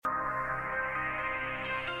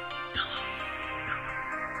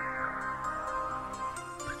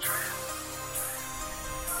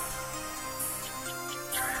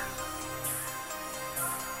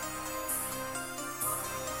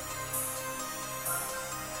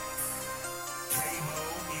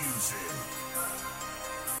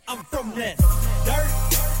I'm from that dirt.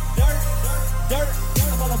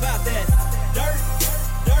 I'm all about that dirt.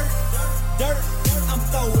 I'm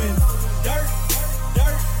throwing dirt.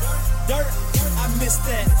 I miss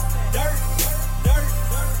that dirt.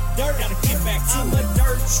 Gotta get back to I'm a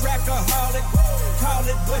dirt trackaholic. Call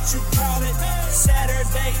it what you call it.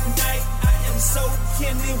 Saturday night, I am so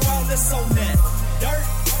Kenny Wallace on that dirt.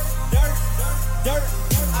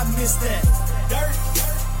 I miss that dirt.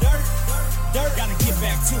 Gotta get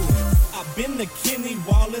back to it. I've been the Kenny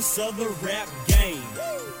Wallace of the rap game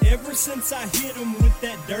ever since I hit him with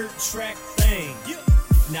that dirt track thing.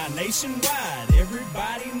 Now nationwide,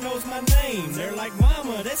 everybody knows my name. They're like,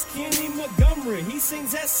 mama, that's Kenny Montgomery. He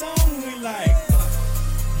sings that song we like.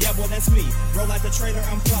 Yeah, boy, that's me. Roll out the trailer,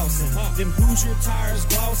 I'm flossing. Them Hoosier tires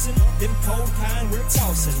glossing. Them cold kind we're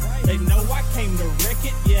tossing. They know I came to wreck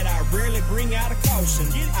it, yet I rarely bring out a caution.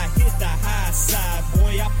 I hit the high side,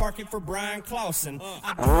 boy, I park it for Brian Clausen.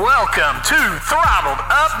 Welcome to Throttled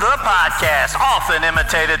Up the Podcast. Often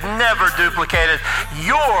imitated, never duplicated.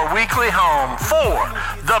 Your weekly home for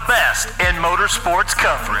the best in motorsports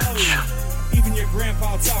coverage. Even your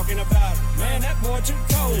grandpa talking about, man, that boy too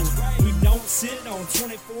cold. We don't sit on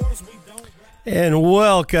 24s. We don't. And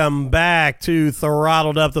welcome back to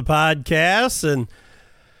Throttled Up the Podcast. And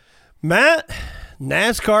Matt,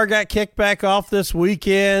 NASCAR got kicked back off this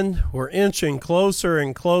weekend. We're inching closer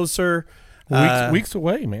and closer. Weeks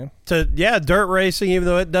away, man. To dirt racing, even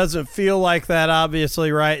though it doesn't feel like that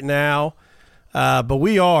obviously right now. But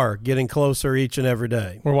we are getting closer each and every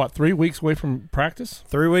day. We're, 3 weeks away from practice?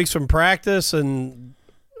 3 weeks from practice and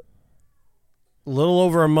a little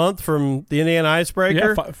over a month from the Indiana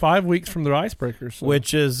Icebreaker. Yeah, 5 weeks from the Icebreakers. So.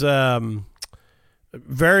 Which is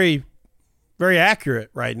very, very accurate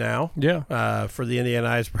right now. Yeah. For the Indiana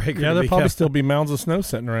Icebreaker. Yeah, there'll probably still be mounds of snow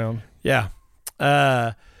sitting around. Yeah.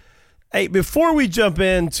 Hey, before we jump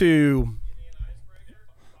into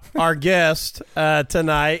our guest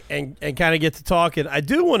tonight and kind of get to talking, I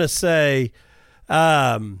do want to say,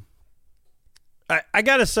 I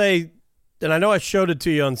got to say, and I know I showed it to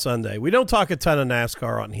you on Sunday, we don't talk a ton of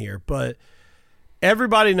NASCAR on here, but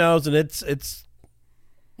everybody knows, and it's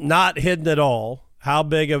not hidden at all, how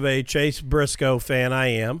big of a Chase Briscoe fan I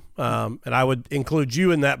am, and I would include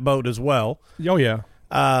you in that boat as well. Oh, yeah.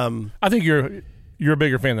 I think you're a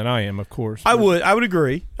bigger fan than I am, of course. I would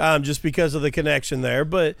agree, just because of the connection there.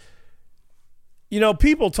 But,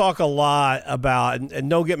 people talk a lot about, and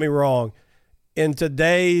don't get me wrong, in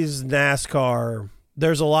today's NASCAR,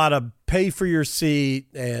 there's a lot of pay for your seat,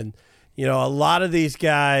 and, a lot of these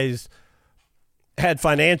guys had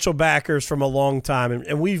financial backers from a long time.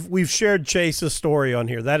 And we've shared Chase's story on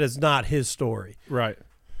here. That is not his story. Right.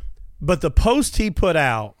 But the post he put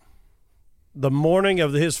out the morning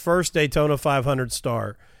of his first Daytona 500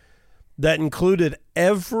 start that included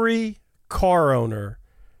every car owner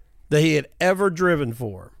that he had ever driven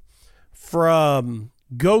for, from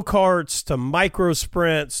go-karts to micro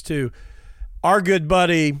sprints to our good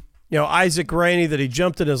buddy, Isaac Rainey, that he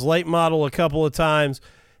jumped in his late model a couple of times,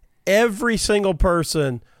 every single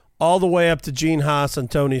person all the way up to Gene Haas and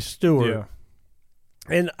Tony Stewart. Yeah.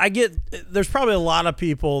 And there's probably a lot of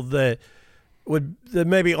people that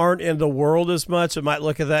maybe aren't in the world as much and might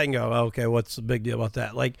look at that and go, oh, okay, what's the big deal about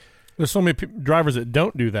that? Like, there's so many drivers that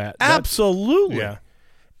don't do that. Absolutely. Yeah.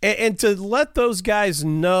 And to let those guys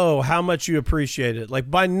know how much you appreciate it. Like,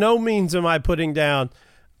 by no means am I putting down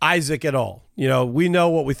Isaac at all. We know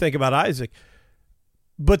what we think about Isaac.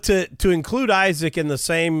 But to include Isaac in the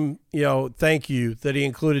same, thank you that he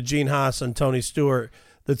included Gene Haas and Tony Stewart,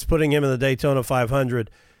 that's putting him in the Daytona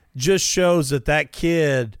 500, just shows that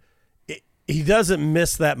kid, he doesn't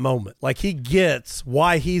miss that moment. Like, he gets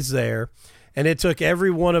why he's there, and it took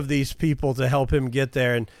every one of these people to help him get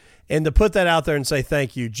there. And to put that out there and say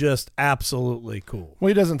thank you, just absolutely cool. Well,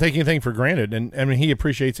 he doesn't take anything for granted, and he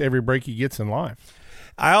appreciates every break he gets in life.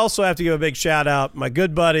 I also have to give a big shout out, my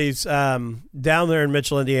good buddies down there in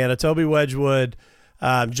Mitchell, Indiana, Toby Wedgwood,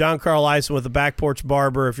 John Carl Eisen with the Back Porch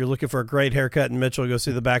Barber. If you're looking for a great haircut in Mitchell, go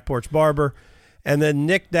see the Back Porch Barber. And then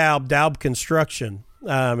Nick Daub Construction.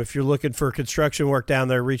 If you're looking for construction work down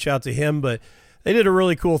there, reach out to him. But they did a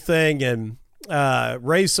really cool thing and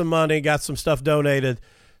raised some money, got some stuff donated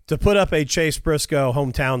to put up a Chase Briscoe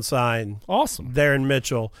hometown sign. Awesome. There in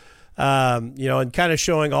Mitchell, and kind of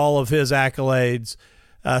showing all of his accolades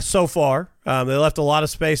so far. They left a lot of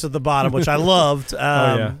space at the bottom, which I loved.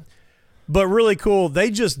 But really cool. They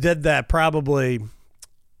just did that probably,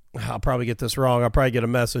 I'll probably get this wrong. I'll probably get a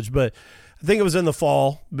message, but I think it was in the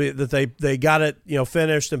fall that they got it,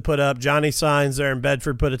 finished and put up. Johnny Signs there in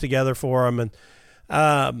Bedford put it together for them. And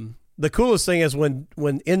the coolest thing is when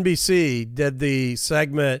NBC did the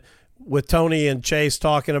segment with Tony and Chase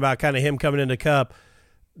talking about kind of him coming into Cup,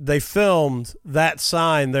 they filmed that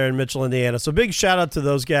sign there in Mitchell, Indiana. So big shout out to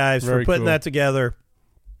those guys for putting that together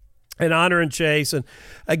and honoring Chase. And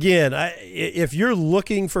again, if you're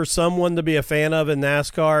looking for someone to be a fan of in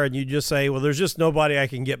NASCAR and you just say, well, there's just nobody I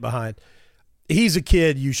can get behind, he's a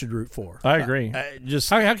kid you should root for. I agree.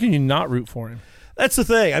 How can you not root for him? That's the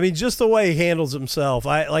thing. I mean, just the way he handles himself.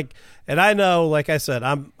 And I know, like I said,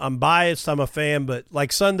 I'm biased. I'm a fan, but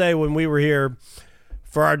like Sunday when we were here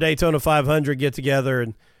for our Daytona 500 get together,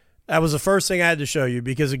 and that was the first thing I had to show you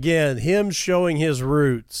because again, him showing his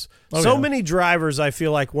roots. Many drivers I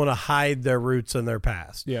feel like want to hide their roots in their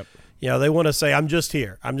past. Yep. They want to say, I'm just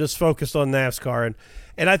here. I'm just focused on NASCAR,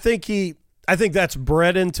 and I think that's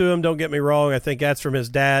bred into him. Don't get me wrong. I think that's from his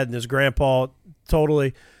dad and his grandpa,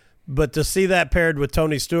 totally. But to see that paired with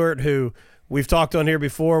Tony Stewart, who we've talked on here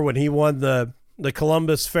before, when he won the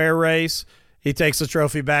Columbus Fair race, he takes the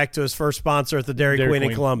trophy back to his first sponsor at the Dairy Queen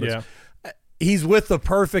in Columbus. Yeah. He's with the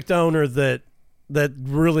perfect owner that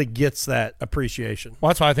really gets that appreciation.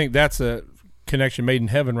 Well, that's why I think that's a connection made in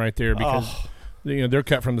heaven right there because they're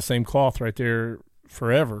cut from the same cloth right there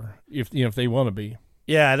forever if they want to be.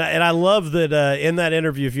 Yeah, and I love that in that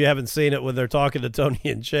interview, if you haven't seen it, when they're talking to Tony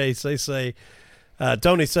and Chase, they say,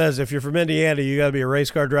 Tony says, if you're from Indiana, you got to be a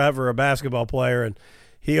race car driver or a basketball player, and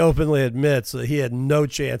he openly admits that he had no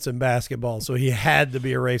chance in basketball, so he had to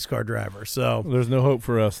be a race car driver. So there's no hope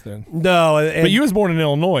for us then. No, but you was born in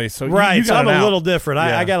Illinois, so right. You got so I'm a little different.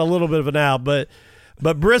 Yeah. I got a little bit of an out, but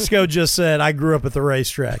Briscoe just said I grew up at the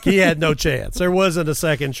racetrack. He had no chance. There wasn't a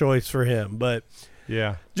second choice for him. But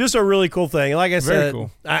yeah, just a really cool thing. Like I said,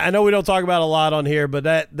 cool. I know we don't talk about a lot on here, but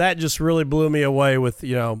that just really blew me away with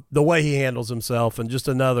the way he handles himself, and just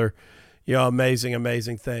another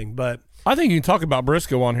amazing thing. But I think you can talk about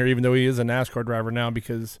Briscoe on here, even though he is a NASCAR driver now,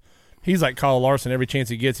 because he's like Kyle Larson. Every chance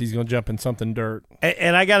he gets, he's going to jump in something dirt.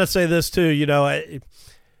 And I got to say this too.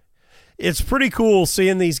 It's pretty cool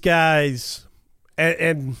seeing these guys.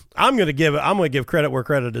 And I'm going to give credit where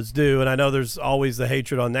credit is due. And I know there's always the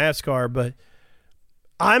hatred on NASCAR, but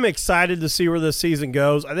I'm excited to see where this season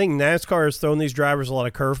goes. I think NASCAR has thrown these drivers a lot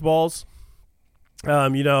of curveballs.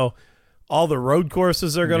 All the road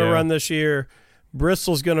courses they're going to run this year.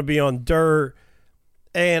 Bristol's going to be on dirt.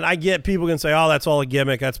 And I get people can say, oh, that's all a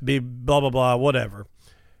gimmick. That's blah, blah, blah, whatever.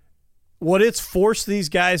 What it's forced these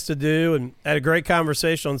guys to do, and I had a great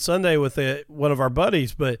conversation on Sunday with one of our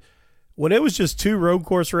buddies, but when it was just 2 road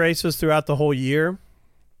course races throughout the whole year,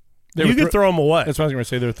 you could throw them away. That's what I was going to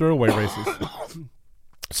say. They're throwaway races.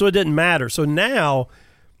 So it didn't matter. So now,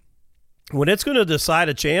 when it's going to decide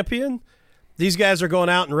a champion, these guys are going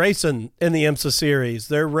out and racing in the IMSA series.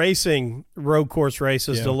 They're racing road course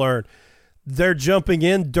races to learn. They're jumping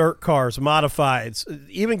in dirt cars, modifieds,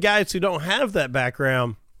 even guys who don't have that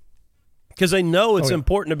background because they know it's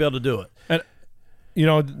important to be able to do it.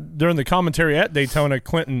 And, during the commentary at Daytona,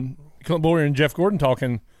 Clint Boyer and Jeff Gordon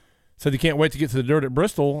talking, said they can't wait to get to the dirt at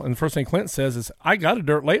Bristol. And the first thing Clint says is, I got a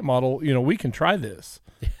dirt late model. We can try this.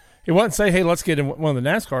 He wasn't say, hey, let's get in one of the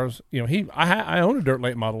NASCARs. I own a dirt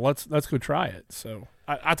late model. Let's go try it. So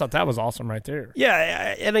I thought that was awesome right there.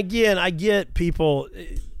 Yeah, and again, I get people.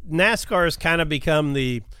 NASCAR has kind of become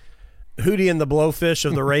the Hootie and the Blowfish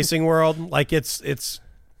of the racing world. Like it's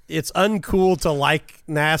uncool to like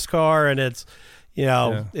NASCAR, and it's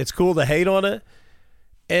it's cool to hate on it.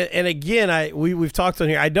 And again, we've talked on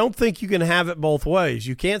here. I don't think you can have it both ways.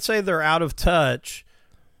 You can't say they're out of touch,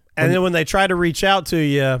 and then when they try to reach out to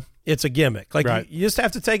you, it's a gimmick. Like you just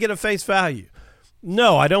have to take it at face value.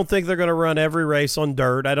 No, I don't think they're going to run every race on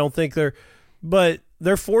dirt. I don't think but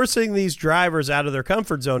they're forcing these drivers out of their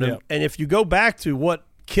comfort zone. Yeah. And if you go back to what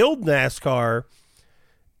killed NASCAR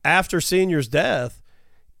after Senior's death,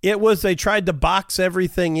 it was they tried to box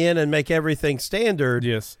everything in and make everything standard.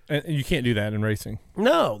 Yes, and you can't do that in racing.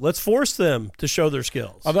 No, let's force them to show their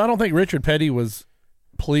skills. Although I don't think Richard Petty was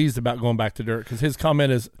pleased about going back to dirt because his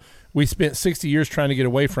comment is, we spent 60 years trying to get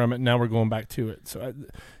away from it, and now we're going back to it. So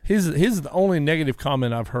his is the only negative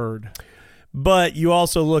comment I've heard. But you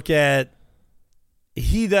also look at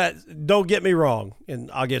don't get me wrong, and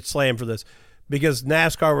I'll get slammed for this, because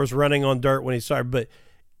NASCAR was running on dirt when he started, but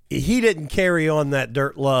he didn't carry on that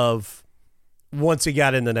dirt love once he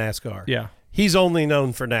got into NASCAR. Yeah. He's only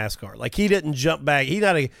known for NASCAR. Like, he didn't jump back. He's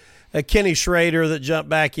not a Kenny Schrader that jumped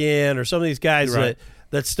back in, or some of these guys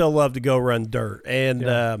that still love to go run dirt.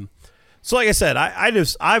 And so like I said,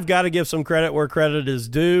 I've got to give some credit where credit is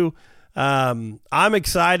due. I'm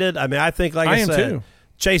excited. I mean, I think, like I said, too.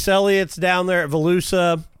 Chase Elliott's down there at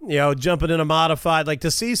Volusia, jumping in a modified. Like,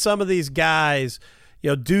 to see some of these guys,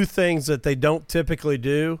 do things that they don't typically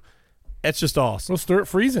do. It's just awesome. Well, Stuart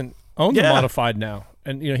Friesen owns a modified now,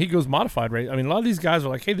 and he goes modified race. I mean, a lot of these guys are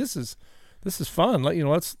like, hey, this is fun.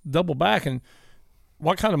 Let's double back. And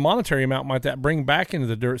what kind of monetary amount might that bring back into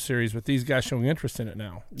the dirt series with these guys showing interest in it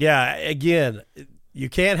now? Yeah, again, you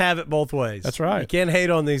can't have it both ways. That's right. You can't hate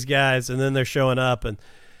on these guys, and then they're showing up. And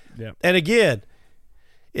again,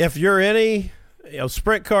 if you're any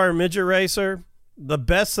sprint car midget racer, the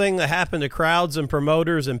best thing that happened to crowds and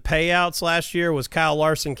promoters and payouts last year was Kyle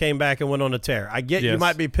Larson came back and went on a tear. I get you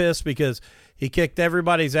might be pissed because he kicked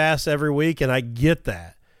everybody's ass every week, and I get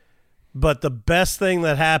that. But the best thing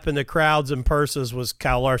that happened to crowds and purses was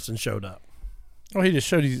Kyle Larson showed up. Oh, he just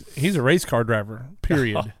showed he's a race car driver,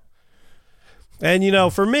 period.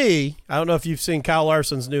 And, for me, I don't know if you've seen Kyle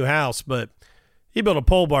Larson's new house, but he built a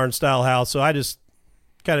pole barn style house, so I just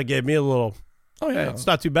kind of gave me a little, it's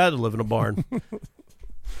not too bad to live in a barn.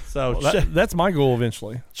 So that's my goal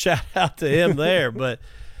eventually. Shout out to him there. But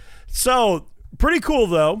so pretty cool,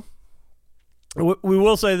 though. We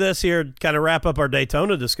will say this here, kind of wrap up our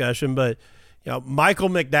Daytona discussion, but Michael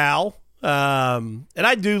McDowell, and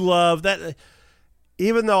I do love that.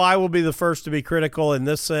 Even though I will be the first to be critical in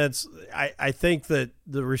this sense, I think that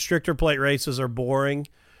the restrictor plate races are boring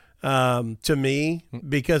to me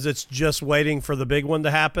because it's just waiting for the big one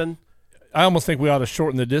to happen. I almost think we ought to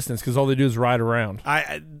shorten the distance because all they do is ride around.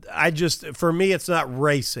 I just, for me, it's not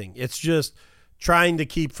racing. It's just trying to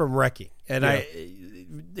keep from wrecking. And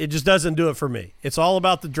it just doesn't do it for me. It's all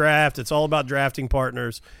about the draft. It's all about drafting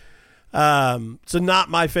partners. So not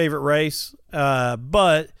my favorite race.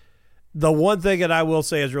 But the one thing that I will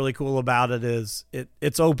say is really cool about it is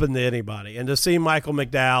it's open to anybody. And to see Michael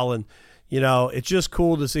McDowell and, it's just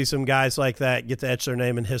cool to see some guys like that get to etch their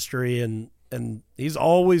name in history. And he's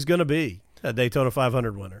always going to be a Daytona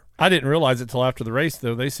 500 winner. I didn't realize it till after the race,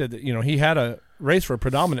 though. They said that, he had a race for a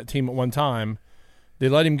predominant team at one time. They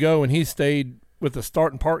let him go, and he stayed with the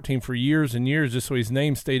start and park team for years and years just so his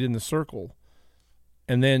name stayed in the circle.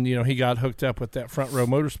 And then, he got hooked up with that Front Row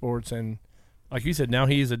Motorsports, and like you said, now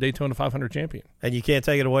he's a Daytona 500 champion. And you can't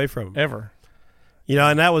take it away from him. Ever.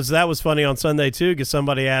 And that was funny on Sunday, too, because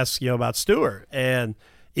somebody asked, about Stewart. And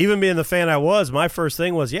even being the fan I was, my first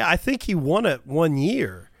thing was, I think he won it 1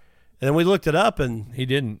 year. And then we looked it up, and he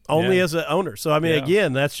didn't. Only as an owner. So,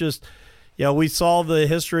 again, that's just, we saw the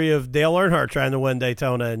history of Dale Earnhardt trying to win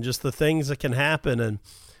Daytona and just the things that can happen. And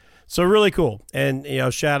so really cool. And,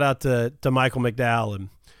 shout out to Michael McDowell.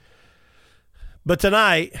 But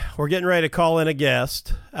tonight, we're getting ready to call in a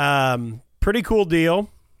guest. Pretty cool deal.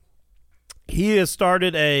 He has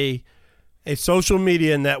started a social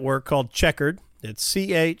media network called Chckrd. It's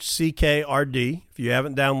CHCKRD. If you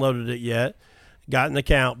haven't downloaded it yet, got an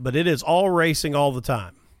account, but it is all racing all the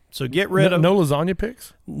time. So get rid of no lasagna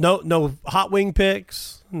picks, no hot wing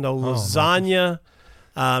picks, no lasagna,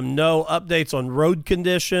 no updates on road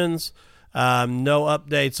conditions, no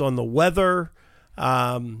updates on the weather,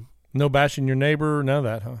 no bashing your neighbor, none of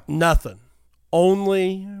that, huh? Nothing,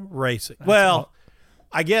 only racing. Well,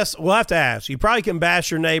 I guess we'll have to ask. You probably can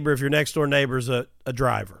bash your neighbor if your next door neighbor's a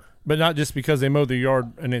driver. But not just because they mowed the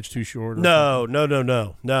yard an inch too short. No.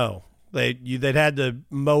 They'd had to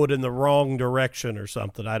mow it in the wrong direction or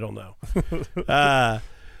something. I don't know.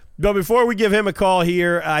 But before we give him a call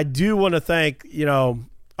here, I do want to thank,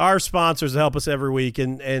 our sponsors that help us every week.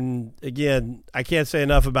 And again, I can't say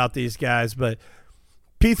enough about these guys, but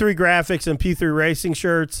P3 Graphics and P3 Racing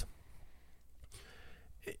Shirts.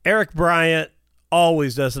 Eric Bryant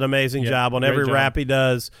always does an amazing job on every wrap he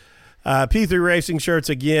does. P3 Racing Shirts,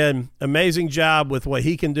 again, amazing job with what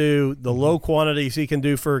he can do, the low quantities he can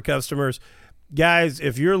do for customers. Guys,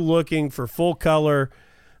 if you're looking for full color,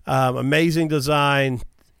 amazing design,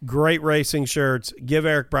 great racing shirts, give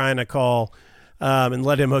Eric Bryan a call and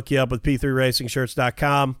let him hook you up with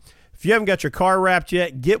P3RacingShirts.com. If you haven't got your car wrapped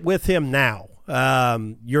yet, get with him now.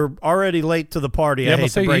 You're already late to the party. I hate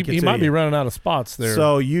to break it to you. He might be running out of spots there.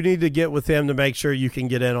 So you need to get with him to make sure you can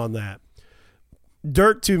get in on that.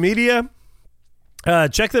 Dirt 2 Media,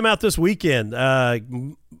 check them out this weekend.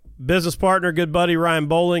 Business partner, good buddy Ryan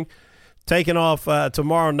Bowling, taking off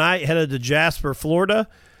tomorrow night, headed to Jasper, Florida.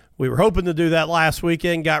 We were hoping to do that last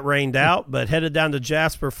weekend, got rained out, but headed down to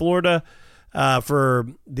Jasper, Florida for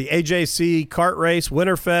the AJC kart race,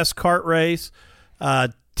 Winterfest kart race.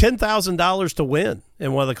 $10,000 to win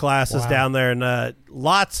in one of the classes down there, and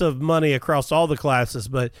lots of money across all the classes,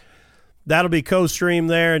 but that'll be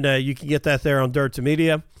co-streamed there, and you can get that there on Dirt to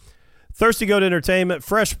Media. Thirsty Goat Entertainment,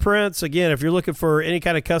 Fresh Prints. Again, if you're looking for any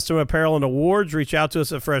kind of custom apparel and awards, reach out to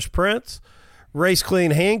us at Fresh Prints. Race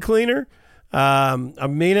Clean Hand Cleaner. I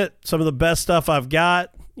mean it. Some of the best stuff I've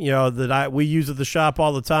got. that we use at the shop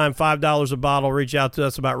all the time, $5 a bottle. Reach out to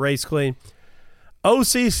us about Race Clean.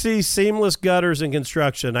 OCC Seamless Gutters and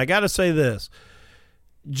Construction. I got to say this.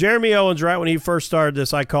 Jeremy Owens, right when he first started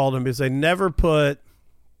this, I called him because they never put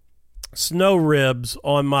snow ribs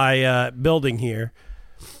on my building here.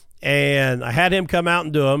 And I had him come out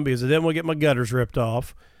and do them because I didn't want to get my gutters ripped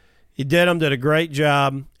off. He did them, did a great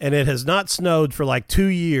job, and it has not snowed for like 2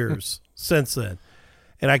 years since then.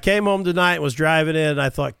 And I came home tonight and was driving in, and I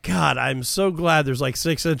thought, God, I'm so glad there's like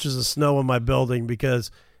 6 inches of snow in my building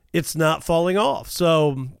because it's not falling off.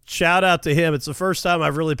 So shout out to him. It's the first time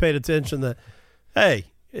I've really paid attention that, hey,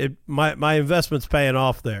 my investment's paying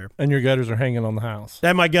off there. And your gutters are hanging on the house.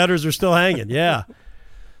 And my gutters are still hanging, yeah.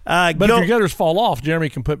 But if your gutters fall off, Jeremy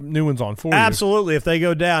can put new ones on for you. Absolutely. If they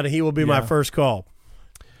go down, he will be my first call.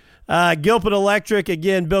 Gilpin Electric,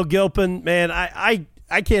 again, Bill Gilpin, man,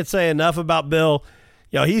 I can't say enough about Bill.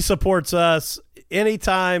 He supports us.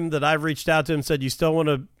 Anytime that I've reached out to him and said, you still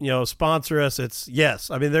want to, sponsor us, it's yes.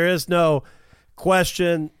 I mean, there is no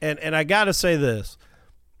question. And I got to say this.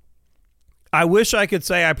 I wish I could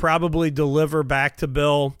say I probably deliver back to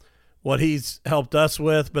Bill what he's helped us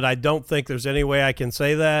with, but I don't think there's any way I can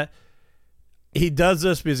say that. He does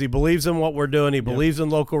this because he believes in what we're doing. He believes in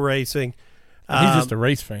local racing. He's just a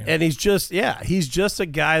race fan. And he's just a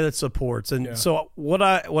guy that supports. And so what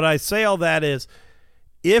I say all that is,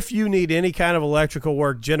 if you need any kind of electrical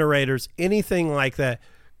work, generators, anything like that,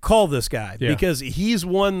 call this guy because he's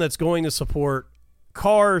one that's going to support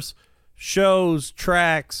cars, shows,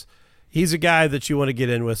 tracks. He's a guy that you want to get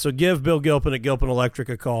in with. So give Bill Gilpin at Gilpin Electric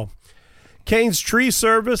a call. Kane's Tree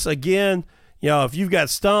Service, again, if you've got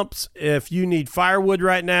stumps, if you need firewood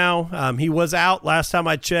right now, he was out last time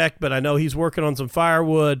I checked, but I know he's working on some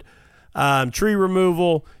firewood, tree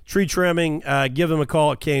removal, tree trimming. Give him a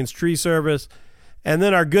call at Kane's Tree Service. And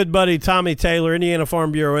then our good buddy Tommy Taylor, Indiana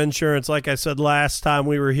Farm Bureau Insurance, like I said last time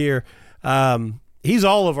we were here, he's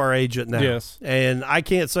all of our agent now. Yes. And I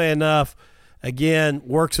can't say enough. Again,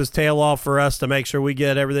 works his tail off for us to make sure we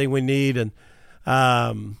get everything we need. And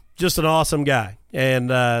just an awesome guy. And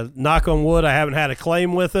knock on wood, I haven't had a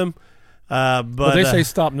claim with him. But they say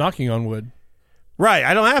stop knocking on wood. Right.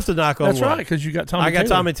 I don't have to knock on wood. That's right, because you got Tommy Taylor. I got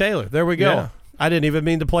Tommy Taylor. There we go. Yeah. I didn't even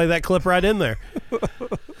mean to play that clip right in there.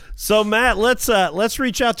 So, Matt, let's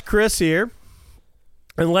reach out to Chris here,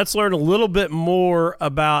 and let's learn a little bit more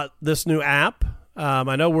about this new app.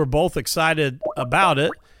 I know we're both excited about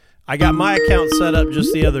it. I got my account set up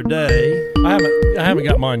just the other day. I haven't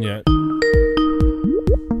got mine yet.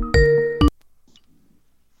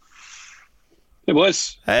 Hey,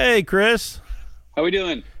 boys. Hey, Chris. How we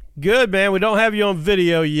doing? Good, man. We don't have you on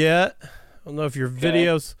video yet. I don't know if your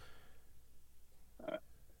videos.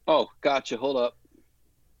 Oh, gotcha. Hold up.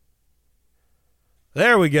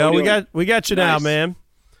 There we go. We got you now, man.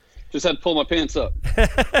 Just had to pull my pants up.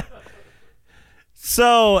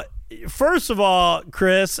 So, first of all,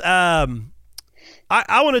 Chris, I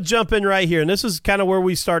want to jump in right here, and this is kind of where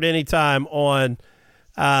we start anytime on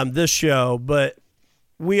this show, but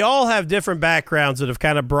we all have different backgrounds that have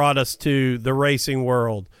kind of brought us to the racing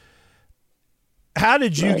world. How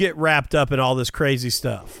did you get wrapped up in all this crazy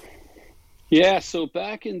stuff? Yeah, so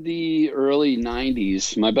back in the early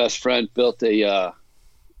 90s, my best friend built an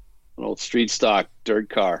old street stock dirt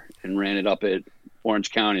car and ran it up at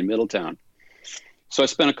Orange County in Middletown. So I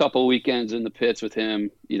spent a couple of weekends in the pits with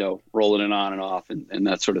him, rolling it on and off and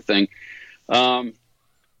that sort of thing.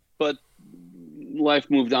 But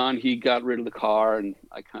life moved on. He got rid of the car, and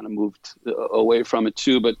I kind of moved away from it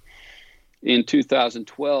too. But in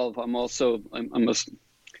 2012, I don't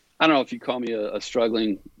know if you call me a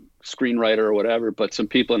struggling screenwriter or whatever, but some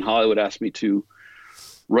people in Hollywood asked me to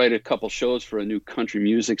write a couple shows for a new country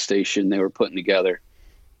music station they were putting together.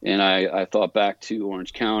 And I thought back to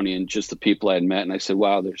Orange County and just the people I had met, and I said,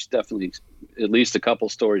 wow, there's definitely at least a couple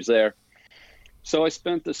stories there. So I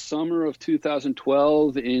spent the summer of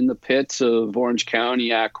 2012 in the pits of Orange County,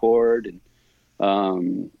 Chckrd,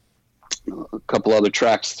 and a couple other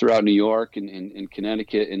tracks throughout New York and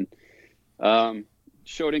Connecticut. And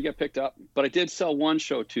show didn't get picked up, but I did sell one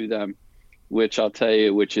show to them, which I'll tell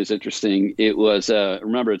you, which is interesting. It was,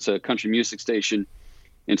 remember, it's a country music station.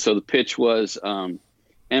 And so the pitch was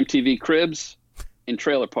MTV Cribs in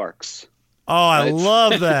trailer parks. Oh, I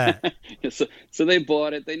love that. So they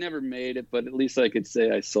bought it. They never made it, but at least I could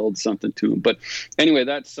say I sold something to them. But anyway,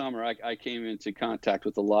 that summer I came into contact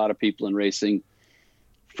with a lot of people in racing,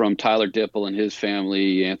 from Tyler Dipple and his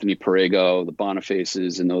family, Anthony Perego, the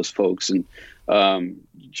Bonifaces and those folks, and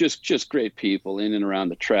just great people in and around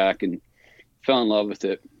the track, and fell in love with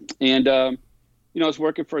it. And I was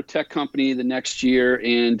working for a tech company the next year,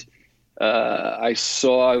 and I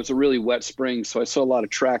saw, it was a really wet spring, so I saw a lot of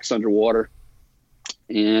tracks underwater.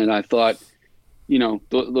 And I thought,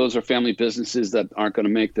 those are family businesses that aren't going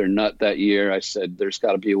to make their nut that year. I said, there's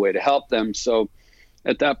got to be a way to help them. So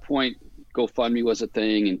at that point, GoFundMe was a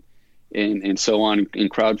thing, and so on.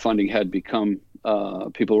 And crowdfunding had become,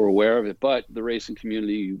 people were aware of it, but the racing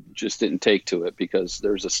community just didn't take to it because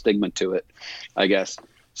there's a stigma to it, I guess.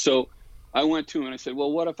 So I went to him and I said,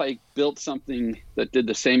 well, what if I built something that did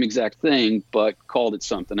the same exact thing, but called it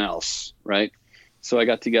something else, right? So I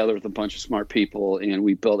got together with a bunch of smart people and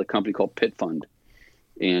we built a company called Pit Fund.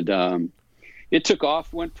 And it took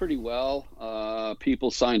off, went pretty well.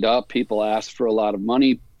 People signed up, people asked for a lot of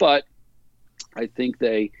money, but I think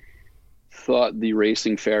they thought the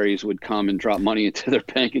racing fairies would come and drop money into their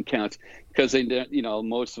bank accounts because they didn't,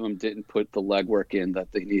 most of them didn't put the legwork in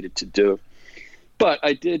that they needed to do. But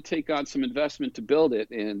I did take on some investment to build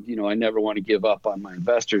it. And, I never want to give up on my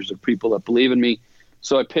investors or people that believe in me.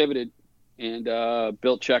 So I pivoted and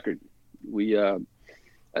built Chckrd.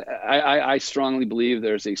 I strongly believe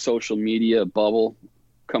there's a social media bubble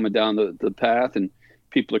coming down the path, and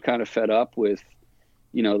people are kind of fed up with,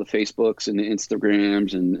 the Facebooks and the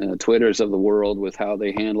Instagrams and Twitters of the world with how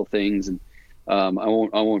they handle things. And I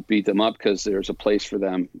won't beat them up because there's a place for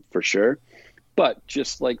them for sure. But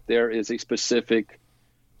just like there is a specific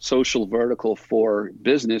social vertical for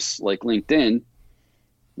business like LinkedIn,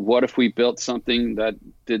 what if we built something that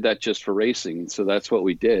did that just for racing? And so that's what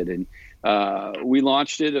we did. And we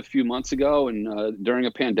launched it a few months ago and during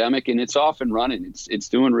a pandemic, and it's off and running. It's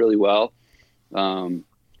doing really well.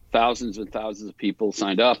 Thousands and thousands of people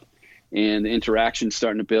signed up, and the interaction's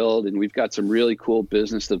starting to build. And we've got some really cool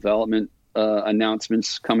business development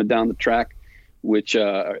announcements coming down the track, which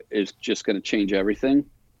is just going to change everything.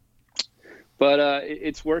 But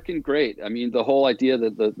it's working great. I mean, the whole idea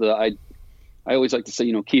that I always like to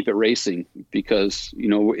say, keep it racing, because,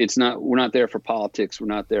 we're not there for politics. We're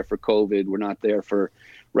not there for COVID. We're not there for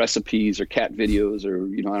recipes or cat videos or,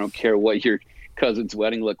 I don't care what your cousin's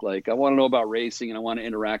wedding looked like. I want to know about racing, and I want to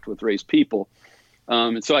interact with race people.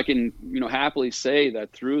 And so I can, happily say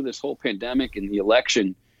that through this whole pandemic and the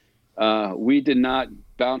election, we did not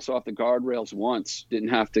bounce off the guardrails once. Didn't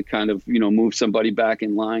have to kind of, move somebody back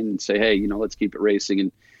in line and say, hey, let's keep it racing.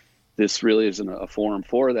 And this really isn't a forum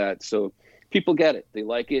for that. So people get it. They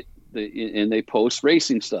like it. And they post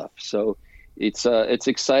racing stuff. So it's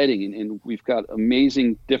exciting. And we've got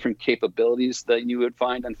amazing different capabilities that you would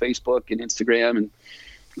find on Facebook and Instagram,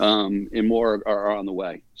 and more are on the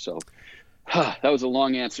way. So that was a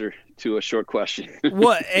long answer to a short question.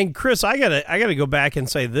 Well, and Chris, I gotta go back and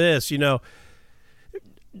say this.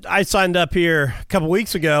 I signed up here a couple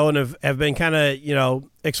weeks ago and have been kind of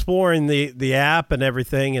exploring the app and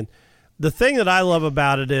everything. And the thing that I love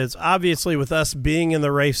about it is, obviously, with us being in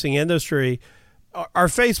the racing industry, our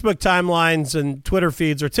Facebook timelines and Twitter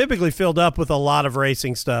feeds are typically filled up with a lot of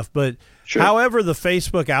racing stuff. But sure. However the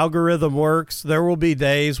Facebook algorithm works, there will be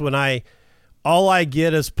days when all I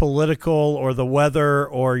get is political or the weather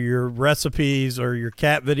or your recipes or your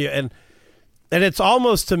cat video. And it's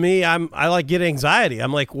almost, to me, I like get anxiety.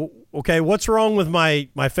 I'm like, okay, what's wrong with my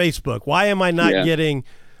Facebook? Why am I not getting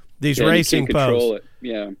these racing you can't control posts? It.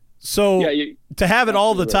 Yeah. So to have it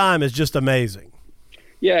all the time is just amazing.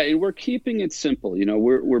 Yeah, and we're keeping it simple.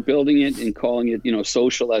 We're building it and calling it,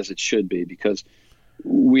 social as it should be, because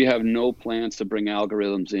we have no plans to bring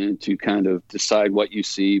algorithms in to kind of decide what you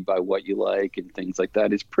see by what you like and things like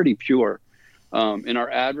that. It's pretty pure. And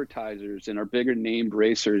our advertisers and our bigger named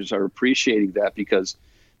racers are appreciating that, because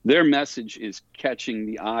their message is catching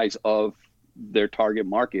the eyes of their target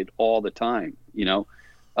market all the time,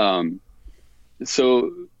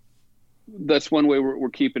 so that's one way we're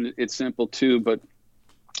keeping it simple too. But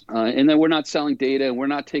and then we're not selling data, and we're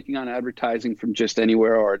not taking on advertising from just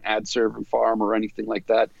anywhere or an ad server farm or anything like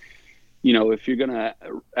that. If you're going to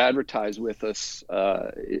advertise with us,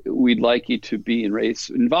 we'd like you to be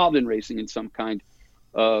involved in racing in some kind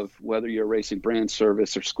of, whether you're a racing brand,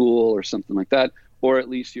 service, or school or something like that, or at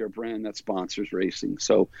least you're a brand that sponsors racing.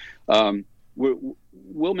 So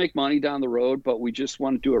we'll make money down the road, but we just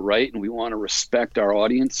want to do it right, and we want to respect our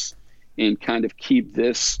audience and kind of keep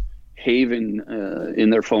this haven in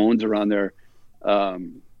their phones or on their,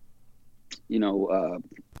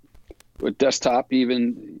 desktop,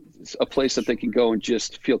 even a place that they can go and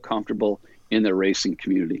just feel comfortable in their racing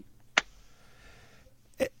community.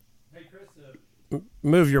 Hey, Chris,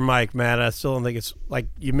 move your mic, Matt. I still don't think it's like,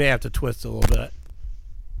 you may have to twist it a little bit.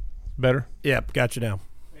 Better? Yep, got you now.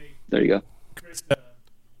 There you go. Chris,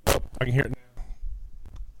 I can hear it now.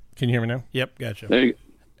 Can you hear me now? Yep, gotcha. There you go.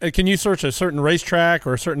 Can you search a certain racetrack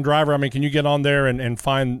or a certain driver? I mean, can you get on there and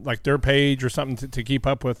find like their page or something to keep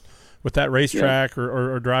up with that racetrack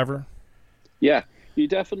or driver? Yeah, you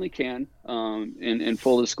definitely can. In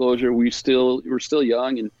full disclosure, we're still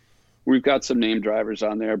young, and we've got some named drivers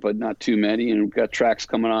on there, but not too many. And we've got tracks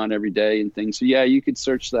coming on every day and things. So yeah, you could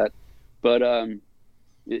search that, but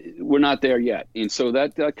we're not there yet. And so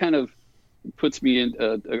that kind of puts me in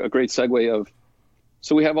a great segue of.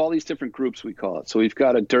 So we have all these different groups, we call it. So we've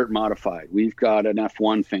got a dirt modified, we've got an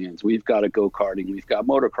F1 fans, we've got a go-karting, we've got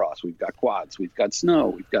motocross, we've got quads, we've got snow,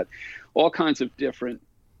 we've got all kinds of different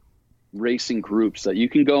racing groups that you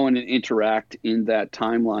can go in and interact in that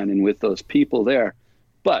timeline and with those people there.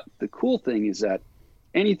 But the cool thing is that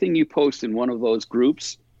anything you post in one of those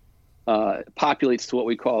groups populates to what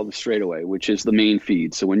we call the straightaway, which is the main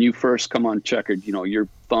feed. So when you first come on Chckrd, your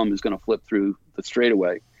thumb is going to flip through the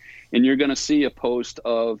straightaway. And you're going to see a post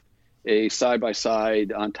of a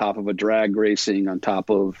side-by-side on top of a drag racing, on top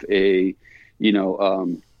of a,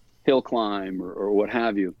 hill climb or what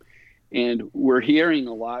have you. And we're hearing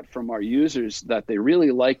a lot from our users that they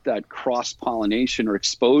really like that cross-pollination or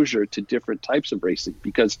exposure to different types of racing.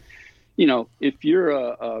 Because, if you're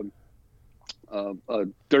a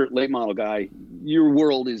dirt late model guy, your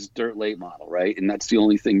world is dirt late model, right? And that's the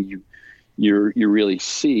only thing you really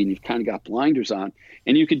see, and you've kind of got blinders on,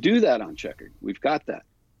 and you could do that on Chckrd. We've got that,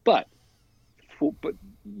 but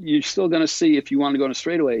you're still going to see, if you want to go on a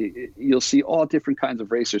straightaway, you'll see all different kinds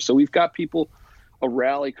of racers. So we've got people. A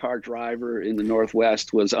rally car driver in the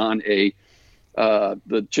Northwest was on the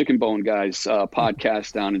Chicken Bone guys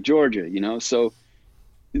podcast down in Georgia. So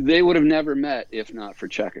they would have never met if not for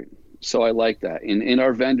Chckrd. So I like that. And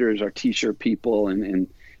our vendors, our T-shirt people, and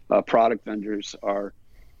product vendors are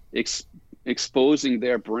exposing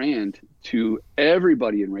their brand to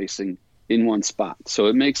everybody in racing in one spot. So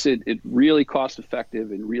it makes it really cost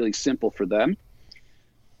effective and really simple for them.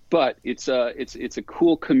 But it's a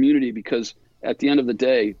cool community because at the end of the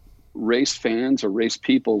day, race fans or race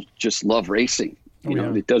people just love racing.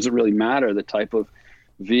 It doesn't really matter the type of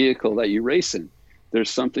vehicle that you race in.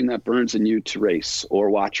 There's something that burns in you to race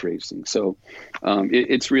or watch racing. So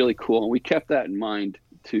it's really cool. And we kept that in mind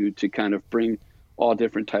to kind of bring all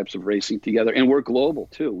different types of racing together. And we're global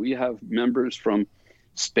too. We have members from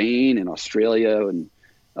Spain and Australia and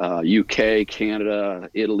UK, Canada,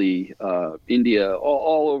 Italy, India,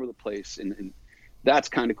 all over the place. And that's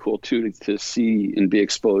kind of cool too, to see and be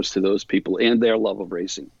exposed to those people and their love of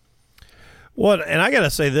racing. Well, and I got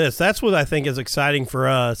to say this, that's what I think is exciting for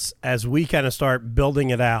us as we kind of start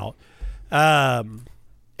building it out. And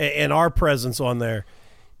our presence on there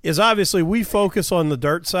is obviously we focus on the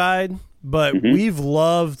dirt side, but we've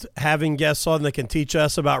loved having guests on that can teach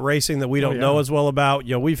us about racing that we don't know as well about.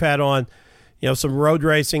 We've had on, some road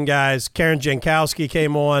racing guys. Karen Jankowski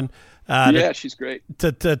came on. She's great.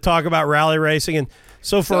 To talk about rally racing. And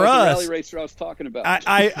so for us, the rally racer I was talking about.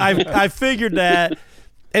 I figured that.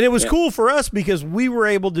 And it was cool for us because we were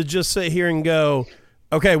able to just sit here and go,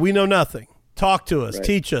 okay, we know nothing. Talk to us,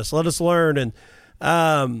 teach us, let us learn.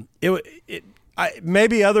 And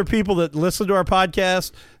maybe other people that listen to our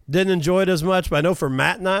podcast didn't enjoy it as much, but I know for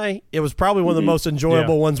Matt and I, it was probably one of the most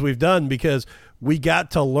enjoyable ones we've done because we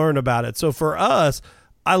got to learn about it. So for us,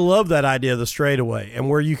 I love that idea of the straightaway and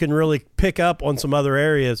where you can really pick up on some other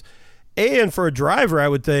areas. And for a driver, I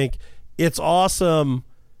would think it's awesome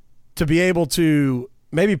to be able to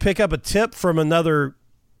maybe pick up a tip from another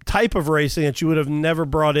type of racing that you would have never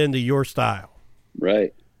brought into your style.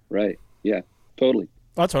 Right. Yeah, totally.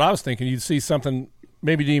 That's what I was thinking. You'd see something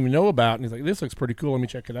maybe you didn't even know about, and he's like, this looks pretty cool. Let me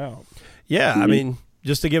check it out. Yeah, I mean,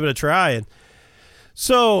 just to give it a try. And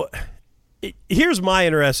so here's my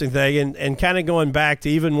interesting thing, and kind of going back to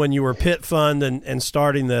even when you were Pit Fund and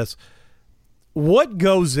starting this, what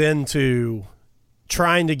goes into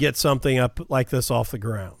trying to get something up like this off the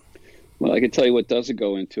ground? Well, I can tell you what doesn't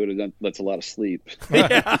go into it. That's a lot of sleep.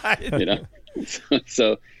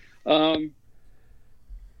 So,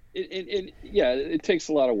 it takes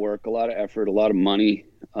a lot of work, a lot of effort, a lot of money.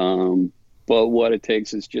 But what it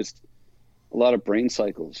takes is just a lot of brain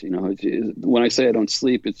cycles. When I say I don't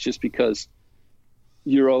sleep, it's just because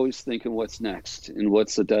you're always thinking what's next and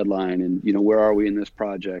what's the deadline and, where are we in this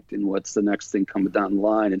project and what's the next thing coming down the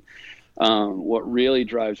line. And what really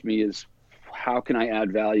drives me is how can I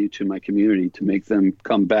add value to my community to make them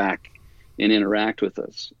come back and interact with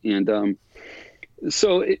us? And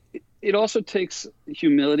so it also takes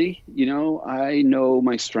humility. I know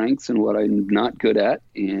my strengths and what I'm not good at,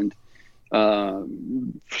 and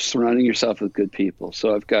surrounding yourself with good people.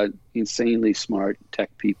 So I've got insanely smart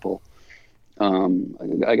tech people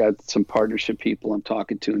I got some partnership people I'm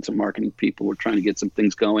talking to and some marketing people. We're trying to get some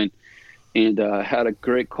things going, and had a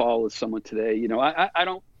great call with someone today. You know,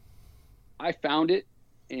 I found it,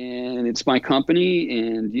 and it's my company,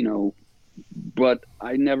 and, you know, but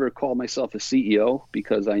I never called myself a CEO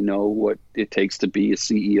because I know what it takes to be a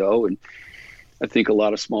CEO. And I think a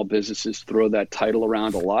lot of small businesses throw that title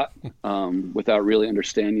around a lot without really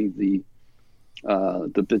understanding the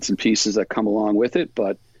bits and pieces that come along with it.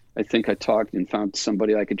 But I think I talked and found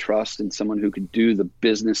somebody I could trust and someone who could do the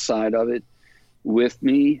business side of it with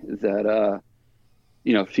me that,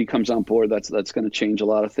 you know, if he comes on board, that's going to change a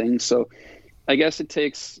lot of things. So I guess it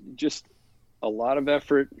takes just a lot of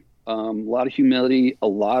effort, a lot of humility, a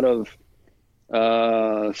lot of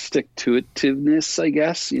stick-to-itiveness, I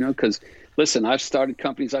guess, you know, because listen, I've started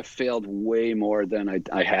companies, I've failed way more than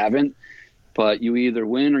I haven't, but you either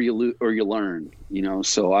win or you learn, you know.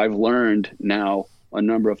 So I've learned now a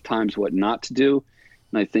number of times what not to do,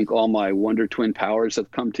 and I think all my Wonder Twin powers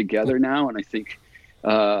have come together now, and I think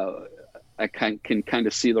I can kind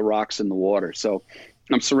of see the rocks in the water. So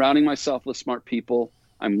I'm surrounding myself with smart people.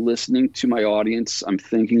 I'm listening to my audience. I'm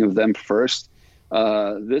thinking of them first.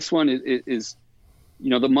 This one is, you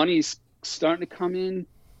know, the money's starting to come in,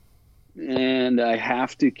 and I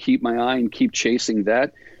have to keep my eye and keep chasing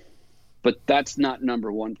that. But that's not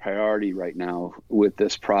number one priority right now with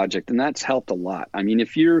this project, and that's helped a lot. I mean,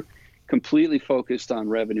 if you're completely focused on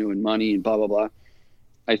revenue and money and blah blah blah,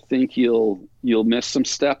 I think you'll miss some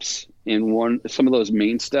steps. And some of those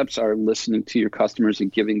main steps are listening to your customers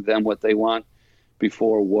and giving them what they want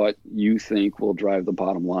before what you think will drive the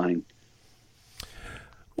bottom line.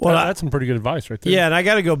 Well, that's some pretty good advice right there. Yeah, and I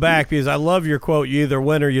got to go back because I love your quote, you either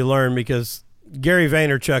win or you learn, because Gary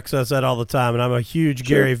Vaynerchuk says that all the time, and I'm a huge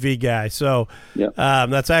Gary V guy. So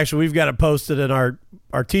that's actually, we've got it posted in our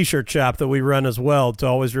T-shirt shop that we run as well, to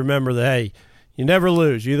always remember that, hey, you never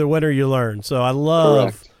lose. You either win or you learn. So I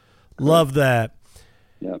love that.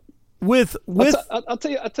 Yep. I'll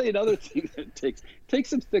tell you another thing that takes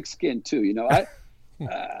some thick skin too. You know,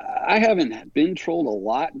 I haven't been trolled a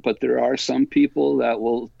lot, but there are some people that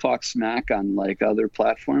will talk smack on like other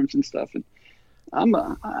platforms and stuff. And I'm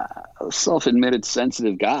a self-admitted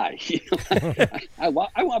sensitive guy. You know? I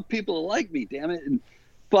want people to like me, damn it.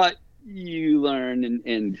 But you learn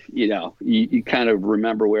and you know, you kind of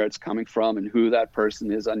remember where it's coming from and who that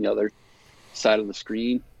person is on the other side of the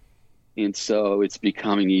screen. And so it's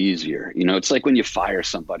becoming easier. You know, it's like when you fire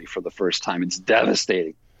somebody for the first time, it's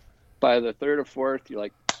devastating. By the third or fourth, you're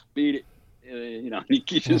like, beat it. You know, you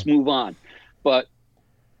just move on. But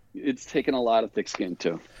it's taken a lot of thick skin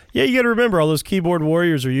too. Yeah, you got to remember, all those keyboard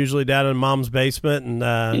warriors are usually down in mom's basement, and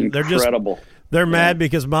they're incredible. They're mad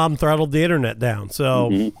because mom throttled the internet down. So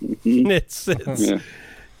it's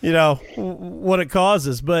you know what it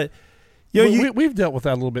causes. But you know, we've dealt with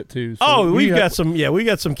that a little bit too. So we got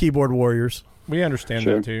some keyboard warriors. We understand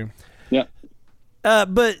that too. Yeah.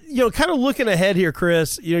 But you know, kind of looking ahead here,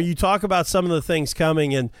 Chris, you know, you talk about some of the things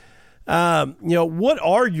coming, and you know, what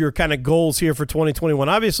are your kind of goals here for 2021?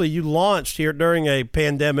 Obviously, you launched here during a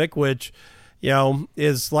pandemic, which, you know,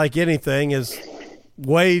 is like anything, is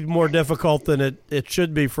way more difficult than it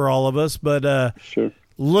should be for all of us. But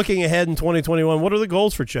looking ahead in 2021, what are the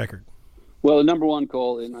goals for Chckrd? Well, the number one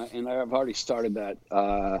goal, and I've already started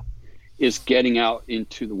that, is getting out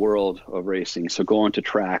into the world of racing. So going to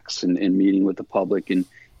tracks and meeting with the public and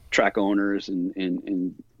track owners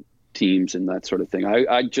and teams and that sort of thing.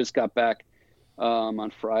 I just got back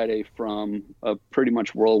on Friday from a pretty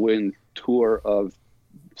much whirlwind tour of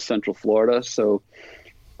Central Florida. So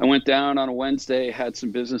I went down on a Wednesday, had some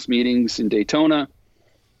business meetings in Daytona,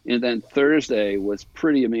 and then Thursday was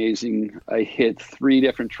pretty amazing. I hit 3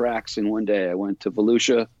 different tracks in one day. I went to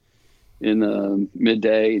Volusia in the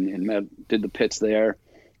midday and did the pits there,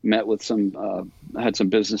 met with had some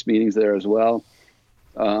business meetings there as well.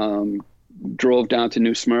 Drove down to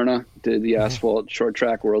New Smyrna, did the asphalt short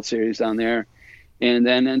track World Series down there, and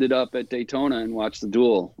then ended up at Daytona and watched the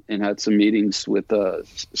duel and had some meetings with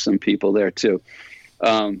some people there too.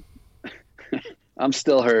 I'm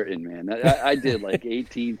still hurting, man. I did like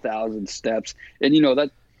 18,000 steps, and you know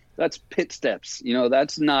that's pit steps. You know,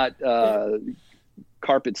 that's not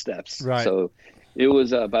carpet steps. Right. So it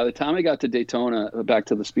was by the time I got to Daytona, back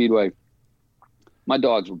to the Speedway, my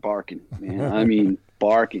dogs were barking, man. I mean,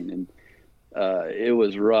 barking, and it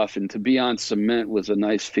was rough. And to be on cement was a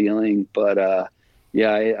nice feeling, but I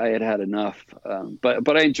had enough.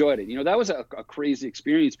 But I enjoyed it. You know, that was a crazy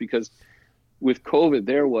experience because with COVID,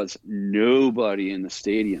 there was nobody in the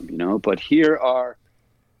stadium, you know, but here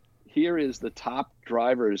is the top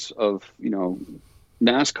drivers of, you know,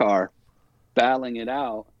 NASCAR battling it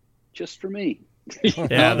out. just for me.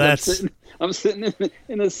 Yeah, I'm sitting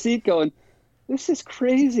in a seat going, this is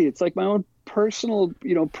crazy. It's like my own personal,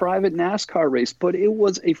 private NASCAR race, but it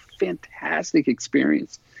was a fantastic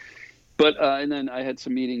experience. But and then I had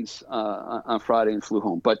some meetings on Friday and flew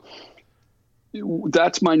home. But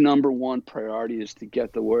that's my number one priority, is to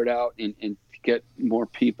get the word out and get more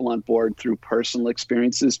people on board through personal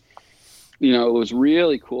experiences. It was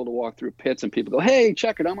really cool to walk through pits and people go, "Hey,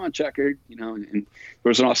 Chckrd, I'm on Chckrd." And there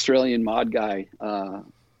was an Australian mod guy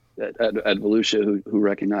at Volusia who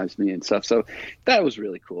recognized me and stuff. So that was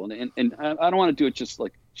really cool. And I don't want to do it just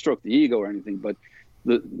like stroke the ego or anything, but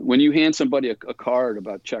when you hand somebody a card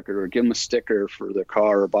about Chckrd or give them a sticker for their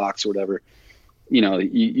car or box or whatever,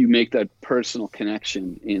 you make that personal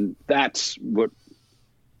connection, and that's what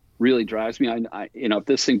really drives me. I if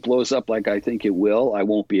this thing blows up like I think it will, I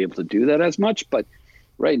won't be able to do that as much. But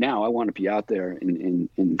right now, I want to be out there and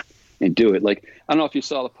do it. Like, I don't know if you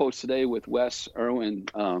saw the post today with Wes Irwin,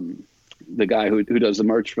 the guy who does the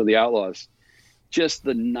merch for the Outlaws. Just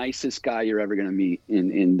the nicest guy you're ever going to meet,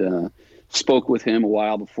 and spoke with him a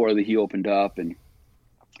while before he opened up, and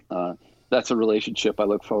that's a relationship I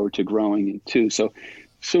look forward to growing too. So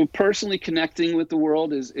personally connecting with the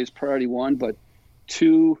world is priority one, but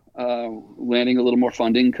two, landing a little more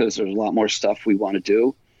funding, because there's a lot more stuff we want to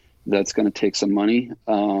do that's going to take some money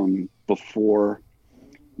before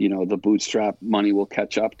the bootstrap money will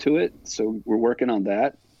catch up to it. So we're working on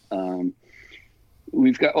that.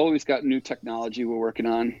 We've always got new technology we're working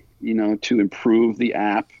on, to improve the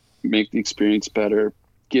app, make the experience better,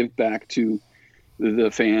 give back to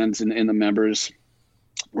the fans and the members.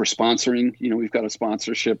 We're sponsoring, we've got a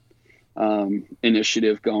sponsorship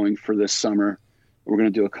initiative going for this summer. We're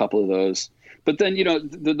going to do a couple of those. But then,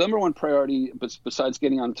 the number one priority, besides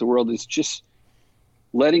getting out into the world, is just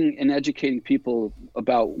letting and educating people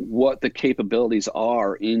about what the capabilities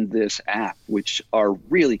are in this app, which are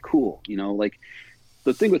really cool. Like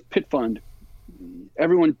the thing with Pit Fund,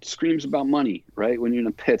 everyone screams about money, right? When you're in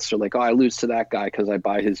the pits, they're like, "Oh, I lose to that guy because I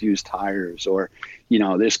buy his used tires," or,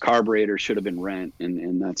 this carburetor should have been rent,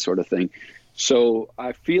 and that sort of thing. So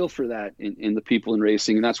I feel for that in the people in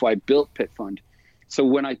racing, and that's why I built Pit Fund. So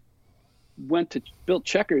when I built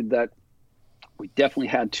Chckrd, that we definitely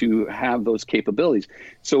had to have those capabilities.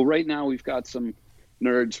 So right now we've got some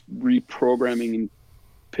nerds reprogramming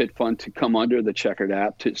Pit Fund to come under the Chckrd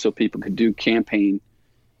app, so people could do campaign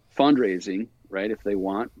fundraising, right? If they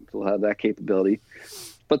want, we'll have that capability.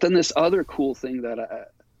 But then this other cool thing that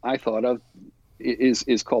I thought of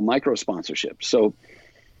is called micro sponsorship. So,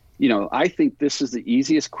 I think this is the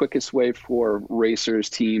easiest, quickest way for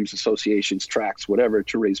racers, teams, associations, tracks, whatever,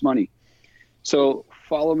 to raise money. So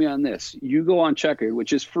follow me on this. You go on Chckrd,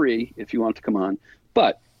 which is free if you want to come on.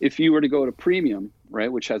 But if you were to go to premium,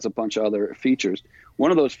 right, which has a bunch of other features,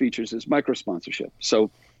 one of those features is micro sponsorship.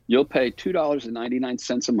 So you'll pay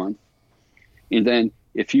 $2.99 a month. And then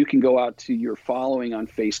if you can go out to your following on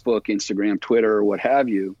Facebook, Instagram, Twitter, or what have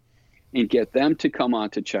you, and get them to come on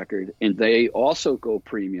to Chckrd, and they also go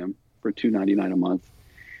premium for $2.99 a month,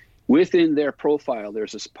 within their profile,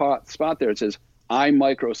 there's a spot there that says, "I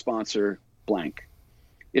micro sponsor blank."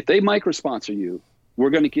 If they micro sponsor you, we're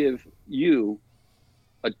going to give you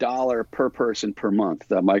 $1 per person per month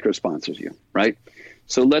that micro sponsors you, right?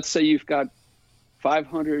 So let's say you've got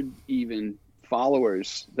 500 even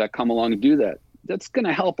followers that come along and do that. That's going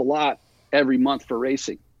to help a lot every month for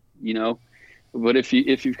racing, But if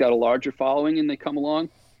you've got a larger following and they come along,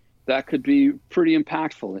 that could be pretty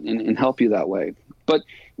impactful and help you that way. But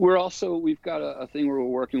we've got a thing where we're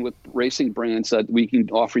working with racing brands that we can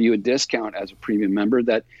offer you a discount as a premium member.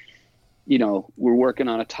 That, we're working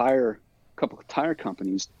on a couple of tire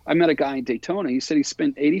companies. I met a guy in Daytona. He said he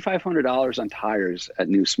spent $8,500 on tires at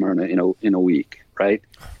New Smyrna in a week, right?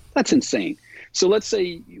 That's insane. So let's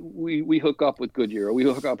say we hook up with Goodyear, or we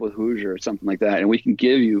hook up with Hoosier or something like that, and we can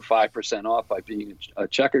give you 5% off by being a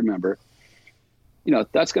Chckrd member.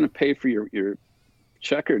 That's going to pay for your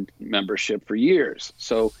Chckrd membership for years.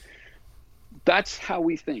 So that's how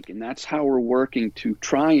we think, and that's how we're working to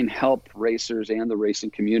try and help racers and the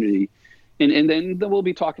racing community. And then we'll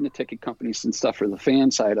be talking to ticket companies and stuff for the fan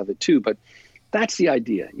side of it too. But that's the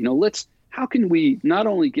idea. How can we not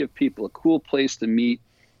only give people a cool place to meet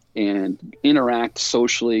and interact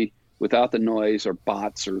socially without the noise or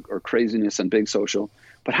bots or craziness on Big Social,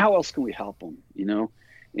 but how else can we help them,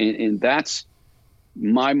 And that's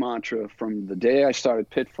my mantra from the day I started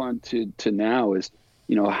Pit Fund to now is,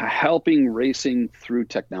 helping racing through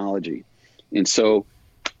technology. And so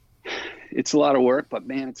it's a lot of work, but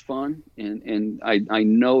man, it's fun. And I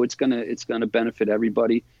know it's gonna benefit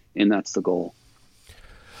everybody, and that's the goal.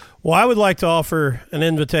 Well, I would like to offer an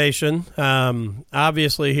invitation.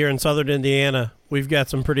 Obviously, here in Southern Indiana, we've got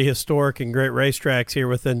some pretty historic and great racetracks here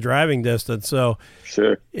within driving distance. So,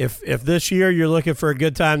 sure, if this year you're looking for a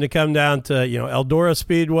good time to come down to Eldora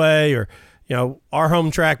Speedway or our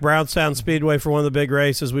home track Brownstown Speedway for one of the big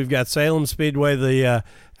races, we've got Salem Speedway, the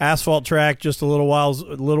asphalt track, just a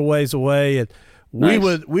little ways away, and nice.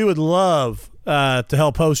 we would love to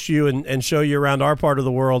help host you and show you around our part of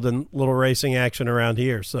the world and little racing action around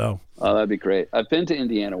here. So, that'd be great. I've been to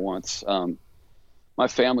Indiana once. My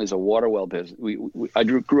family's a water well business. I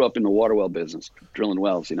grew up in the water well business, drilling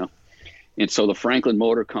wells, and so the Franklin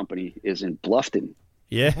Motor Company is in Bluffton,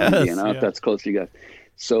 Indiana. That's close to you guys.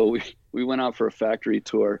 So we went out for a factory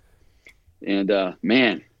tour, and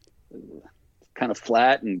man, kind of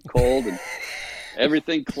flat and cold, and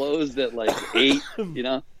everything closed at like 8.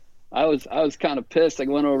 I was kind of pissed. I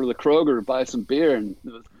went over to the Kroger to buy some beer, and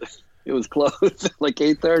it was closed at like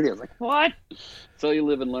 8:30. I was like, "What?" So you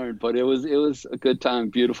live and learn. But it was a good time,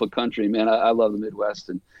 beautiful country, man. I love the Midwest,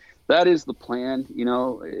 and that is the plan.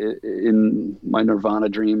 In my Nirvana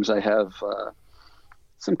dreams, I have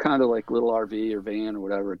some kind of like little RV or van or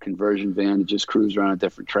whatever, a conversion van to just cruise around at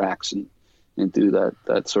different tracks and do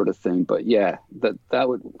that sort of thing. But yeah,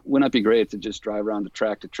 wouldn't that be great to just drive around to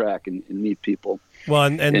track and meet people. Well,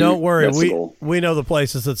 and don't worry, we know the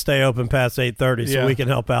places that stay open past 8:30, so we can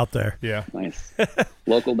help out there. Yeah, nice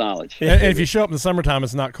local knowledge. And if you show up in the summertime,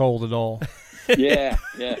 it's not cold at all. yeah,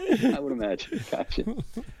 I would imagine. Gotcha.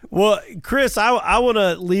 Well, Chris, I want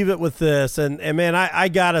to leave it with this, and man, I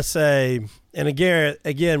gotta say, and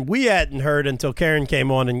again, we hadn't heard until Karen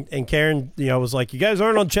came on, and Karen, was like, "You guys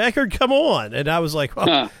aren't on Chckrd? Come on!" And I was like,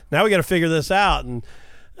 "Well, now we got to figure this out." And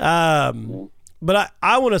but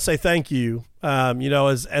I want to say thank you.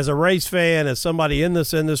 As a race fan, as somebody in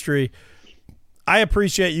this industry, I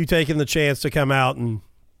appreciate you taking the chance to come out and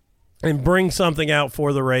bring something out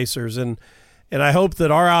for the racers, and I hope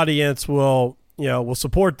that our audience will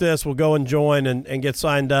support this. We'll go and join and get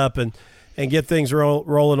signed up and get things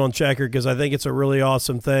rolling on Chckrd, because I think it's a really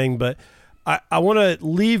awesome thing. But I want to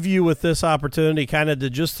leave you with this opportunity, kind of to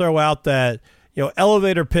just throw out that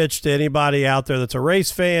elevator pitch to anybody out there that's a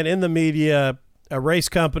race fan, in the media, a race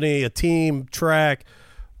company, a team, track.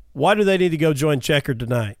 Why do they need to go join Chckrd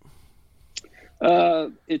tonight?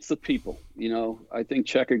 It's the people. I think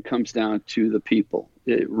Chckrd comes down to the people.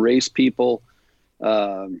 Race people,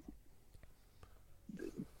 they're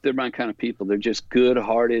my kind of people. They're just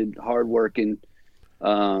good-hearted, hard-working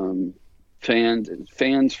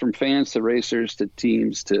fans, from fans to racers to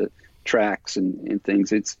teams to tracks and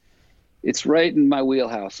things. It's right in my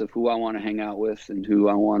wheelhouse of who I want to hang out with and who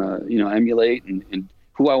I want to, emulate and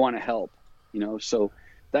who I want to help, so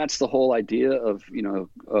that's the whole idea of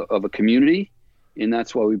a community. And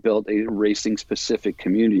that's why we built a racing specific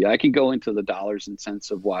community. I could go into the dollars and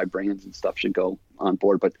cents of why brands and stuff should go on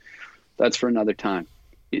board, but that's for another time.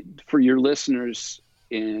 For your listeners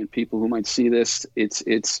and people who might see this,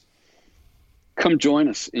 it's come join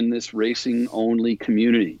us in this racing only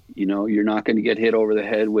community. You're not going to get hit over the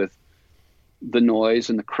head with the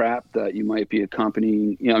noise and the crap that you might be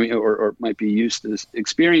accompanying, or might be used to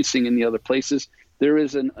experiencing in the other places. There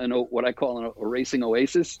is what I call a racing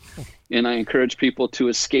oasis, and I encourage people to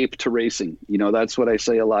escape to racing. That's what I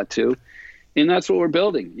say a lot too, and that's what we're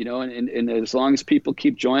building. And as long as people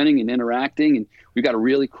keep joining and interacting, and we've got a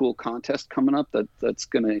really cool contest coming up that's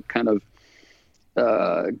going to kind of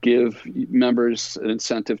give members an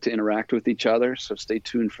incentive to interact with each other. So stay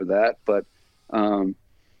tuned for that. But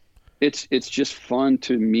it's just fun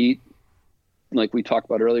to meet, like we talked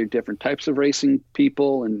about earlier, different types of racing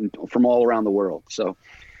people and from all around the world. So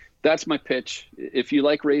that's my pitch. If you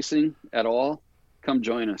like racing at all, come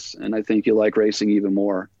join us. And I think you'll like racing even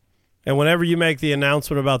more. And whenever you make the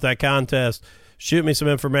announcement about that contest, shoot me some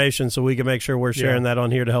information so we can make sure we're sharing that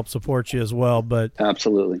on here to help support you as well. But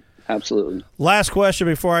Absolutely. Last question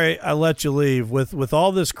before I let you leave. With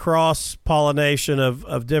all this cross-pollination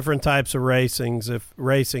of different types of racing,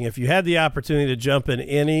 if you had the opportunity to jump in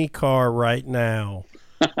any car right now,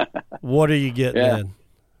 what are you getting in?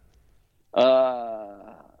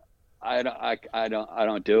 I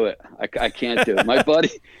don't do it. I can't do it.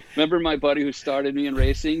 Remember my buddy who started me in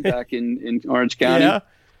racing back in Orange County? Yeah.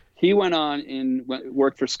 He went on and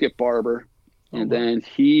worked for Skip Barber. And then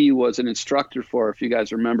he was an instructor for, if you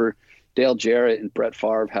guys remember, Dale Jarrett and Brett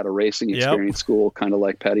Favre had a racing experience school, kind of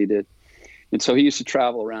like Petty did. And so he used to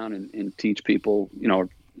travel around and teach people,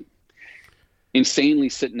 insanely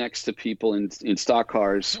sit next to people in stock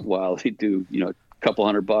cars while he'd do, a couple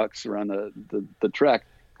 $100 around the track,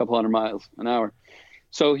 a couple 100 miles an hour.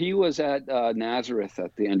 So he was at Nazareth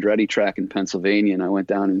at the Andretti track in Pennsylvania, and I went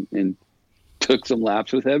down and took some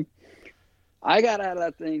laps with him. I got out of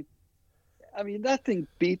that thing. I mean, that thing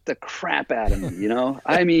beat the crap out of me, you know?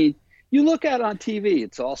 I mean, you look at it on TV,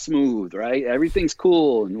 it's all smooth, right? Everything's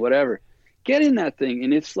cool and whatever. Get in that thing,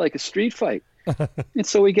 and it's like a street fight. And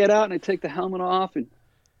so we get out, and I take the helmet off, and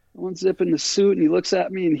I'm unzipping the suit, and he looks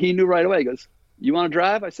at me, and he knew right away. He goes, "You want to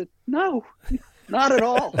drive?" I said, "No, not at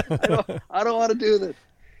all. I don't want to do this."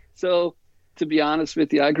 So to be honest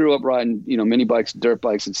with you, I grew up riding, mini bikes, dirt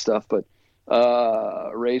bikes and stuff, but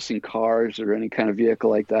racing cars or any kind of vehicle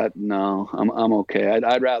like that, no, I'm okay.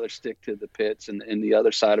 I'd rather stick to the pits and the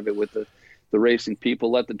other side of it with the racing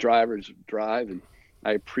people. Let the drivers drive, and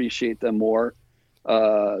I appreciate them more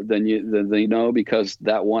than you know, because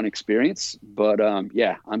that one experience. But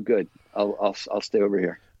yeah, I'm good. I'll stay over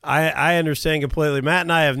here. I understand completely. Matt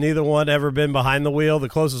and I have neither one ever been behind the wheel. The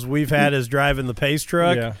closest we've had is driving the pace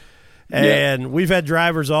truck. Yeah. And we've had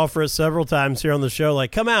drivers offer us several times here on the show,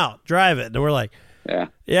 like, come out, drive it. And we're like, yeah,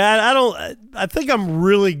 I think I'm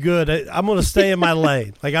really good. I'm going to stay in my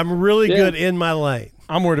lane. Like, I'm really good in my lane.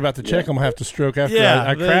 I'm worried about the check I'm going to have to stroke after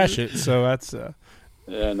I crash it. So that's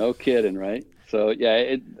yeah, no kidding, right? So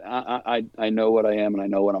yeah, I know what I am and I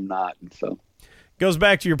know what I'm not, and so goes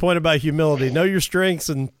back to your point about humility. Know your strengths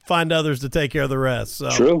and find others to take care of the rest. So.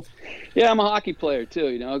 True. Yeah, I'm a hockey player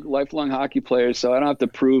too. Lifelong hockey player, so I don't have to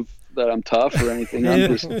prove that I'm tough or anything.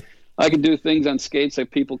 I can do things on skates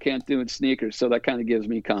that people can't do in sneakers, so that kind of gives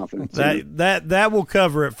me confidence. That will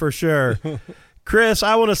cover it for sure. Chris,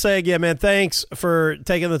 I want to say again, man, thanks for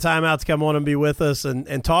taking the time out to come on and be with us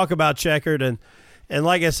and talk about Chckrd. And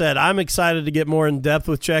like I said, I'm excited to get more in depth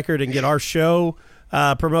with Chckrd and get our show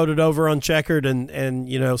promoted over on Chckrd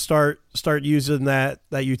and start using that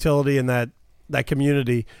utility and that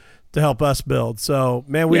community to help us build. So,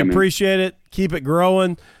 man, we appreciate it. Keep it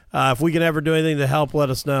growing. If we can ever do anything to help, let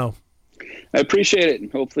us know. I appreciate it,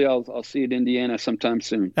 and hopefully I'll see you in Indiana sometime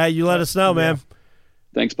soon. Hey, you let us know, man.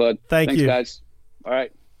 Thanks, bud. Thanks, you guys. All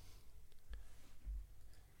right.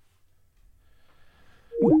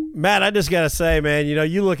 Matt, I just got to say, man,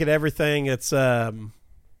 you look at everything that's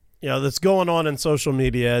that's going on in social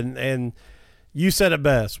media, and you said it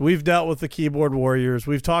best. We've dealt with the keyboard warriors.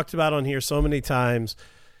 We've talked about on here so many times,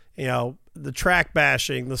 the track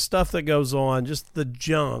bashing, the stuff that goes on, just the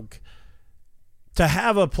junk. To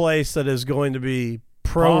have a place that is going to be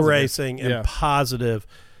pro racing and positive,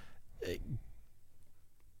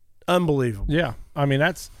 unbelievable. Yeah, I mean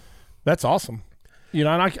that's awesome.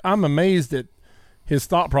 And I'm amazed that his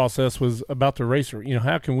thought process was about the racer.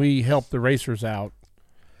 How can we help the racers out?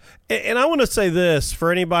 And I want to say this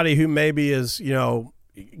for anybody who maybe is going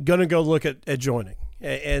to go look at joining.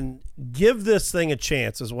 And give this thing a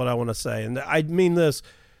chance is what I want to say. And I mean this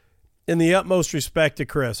in the utmost respect to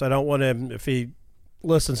Chris. I don't want him, if he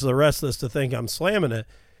listens to the rest of this, to think I'm slamming it.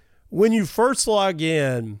 When you first log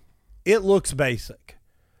in, it looks basic.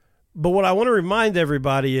 But what I want to remind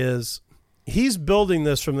everybody is he's building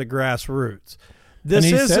this from the grassroots.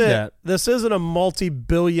 This isn't a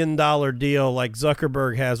multi-billion-dollar deal like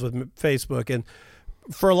Zuckerberg has with Facebook. And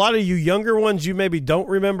for a lot of you younger ones, you maybe don't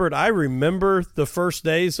remember it. I remember the first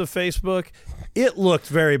days of Facebook. It looked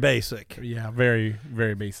very basic. Yeah, very,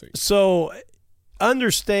 very basic. So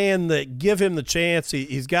understand that, give him the chance.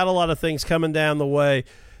 He's got a lot of things coming down the way.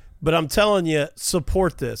 But I'm telling you,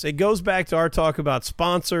 support this. It goes back to our talk about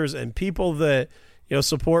sponsors and people that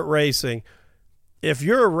support racing. If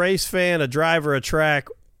you're a race fan, a driver, a track,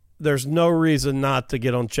 there's no reason not to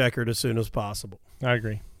get on Chckrd as soon as possible. I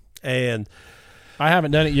agree. And I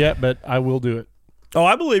haven't done it yet, but I will do it. Oh,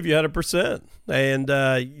 I believe you 100%. And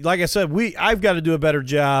like I said, I've got to do a better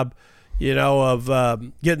job, of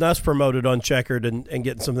getting us promoted on Chckrd and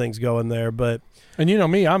getting some things going there. But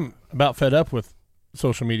me, I'm about fed up with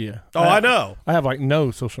social media. Oh, I know. I have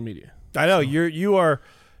no social media. I know. So.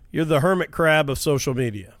 You're the hermit crab of social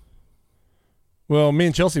media. Well, me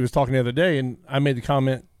and Chelsea was talking the other day, and I made the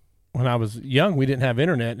comment when I was young we didn't have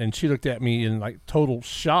internet, and she looked at me in total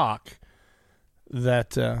shock that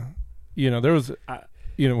there was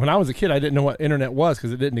when I was a kid I didn't know what internet was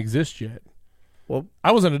because it didn't exist yet. Well,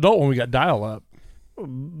 I was an adult when we got dial-up.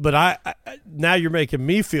 But I now you're making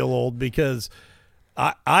me feel old because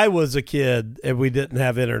I was a kid and we didn't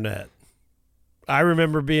have internet. I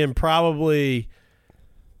remember being probably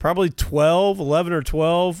 11 or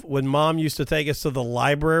 12 when Mom used to take us to the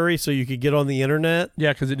library so you could get on the internet.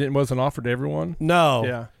 Yeah, because it wasn't offered to everyone. No.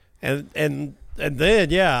 Yeah. And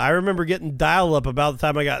then, I remember getting dial-up about the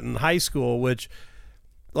time I got in high school, which,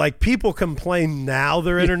 people complain now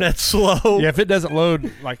their internet's slow. Yeah, if it doesn't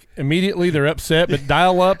load, immediately, they're upset. But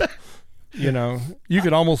dial-up, You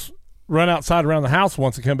could almost run outside around the house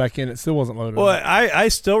once and come back in. It still wasn't loaded. Well, I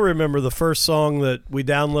still remember the first song that we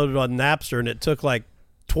downloaded on Napster, and it took like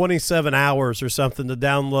 27 hours or something to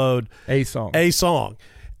download a song.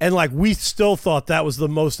 And like we still thought that was the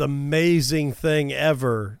most amazing thing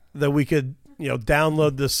ever that we could,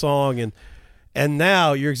 download this song. And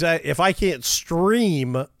now you're if I can't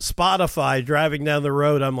stream Spotify driving down the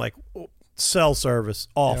road, I'm like, cell service,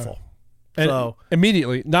 awful. Yeah. And so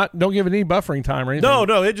immediately, don't give it any buffering time or anything.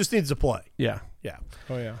 No, it just needs to play. Yeah.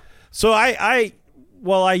 Oh yeah. So I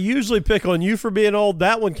usually pick on you for being old.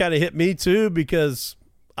 That one kind of hit me too because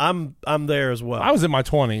I'm there as well. I was in my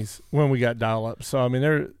 20s when we got dial up, so I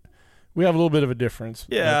mean we have a little bit of a difference.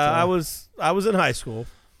 Yeah, but, I was in high school.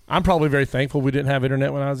 I'm probably very thankful we didn't have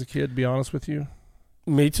internet when I was a kid, to be honest with you.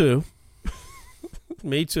 Me too.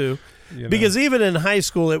 Me too. Because even in high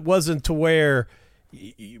school, it wasn't to where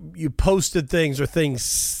you posted things or things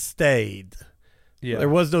stayed. Yeah. There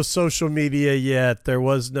was no social media yet. There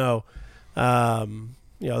was no,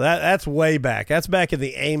 that's way back. That's back in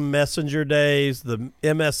the AIM Messenger days, the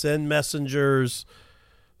MSN messengers.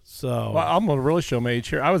 So well, I'm going to really show my age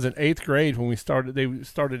here. I was in 8th grade when they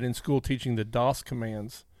started in school teaching the DOS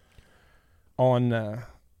commands on the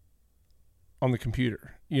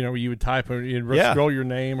computer. Where you would type or you'd scroll your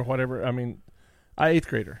name or whatever. I mean, 8th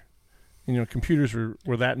grader. Computers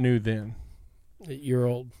were that new then. You're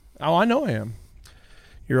old. Oh, I know I am.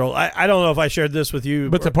 You're old. I don't know if I shared this with you.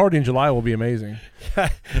 But the party in July will be amazing.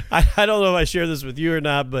 I don't know if I shared this with you or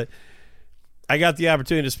not, but I got the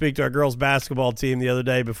opportunity to speak to our girls basketball team the other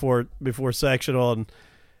day before sectional,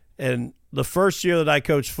 and the first year that I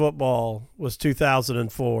coached football was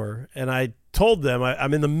 2004, and I told them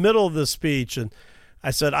I'm in the middle of this speech, and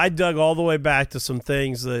I said I dug all the way back to some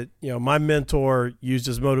things that my mentor used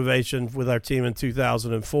as motivation with our team in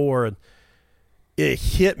 2004, and it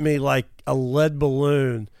hit me like a lead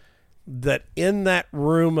balloon that in that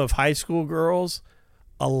room of high school girls,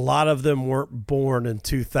 a lot of them weren't born in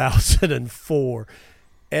 2004.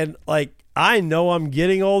 And like, I know I'm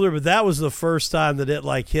getting older, but that was the first time that it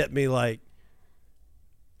like hit me like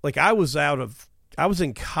I was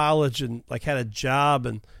in college and like had a job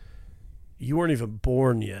and you weren't even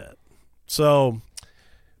born yet. So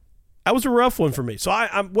that was a rough one for me. So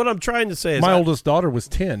what I'm trying to say is my oldest daughter was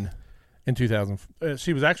 10 in 2000.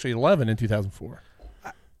 She was actually 11 in 2004.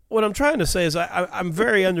 What I'm trying to say is I'm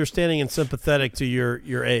very understanding and sympathetic to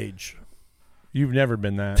your age. You've never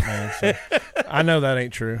been that, man. So I know that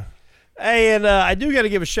ain't true. Hey, and I do got to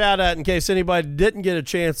give a shout out in case anybody didn't get a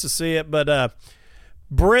chance to see it, but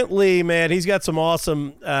Brent Lee, man, he's got some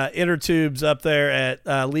awesome inner tubes up there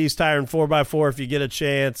at Lee's Tire and 4x4 if you get a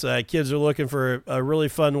chance. Kids are looking for a really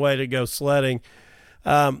fun way to go sledding.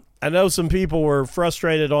 I know some people were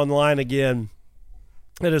frustrated online again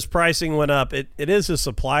that his pricing went up. It is his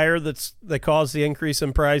supplier that caused the increase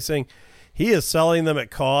in pricing. He is selling them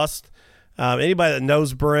at cost. Anybody that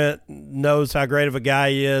knows Brent knows how great of a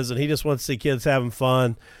guy he is, and he just wants to see kids having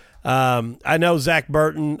fun. I know Zach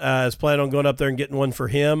Burton is planning on going up there and getting one for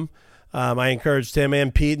him. I encouraged him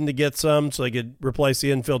and Peden to get some so they could replace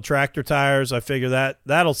the infield tractor tires. I figure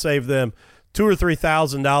that'll save them $2,000 or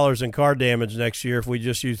 $3,000 in car damage next year if we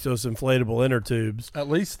just use those inflatable inner tubes. At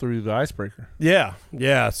least through the icebreaker. Yeah.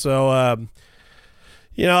 So,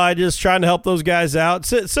 I just trying to help those guys out.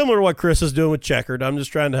 Similar to what Chris is doing with Chckrd. I'm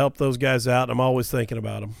just trying to help those guys out. I'm always thinking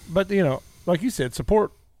about them. But, like you said,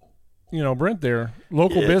 support, Brent there.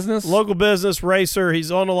 Local business, racer.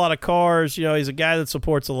 He's on a lot of cars. He's a guy that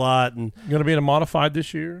supports a lot. And going to be in a modified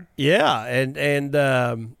this year? Yeah, and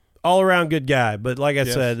all-around good guy. But like I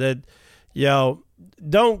said, that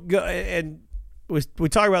don't go – and we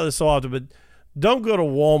talk about this so often, but don't go to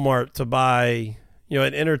Walmart to buy,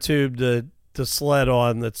 an inner tube to sled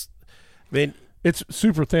on. It's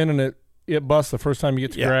super thin and it busts the first time you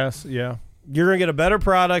get to grass. Yeah. You're going to get a better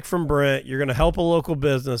product from Brent. You're going to help a local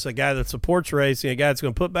business, a guy that supports racing, a guy that's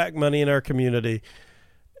going to put back money in our community.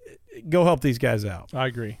 Go help these guys out. I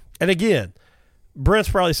agree. And again, Brent's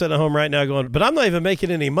probably sitting at home right now going, but I'm not even making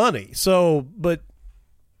any money. So, but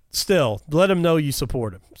still, let him know you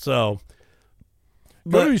support him. So,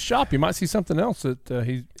 go to his shop. You might see something else that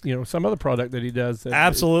he, some other product that he does.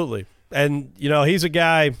 Absolutely. And, he's a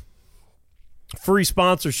guy, free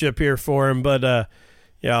sponsorship here for him, but,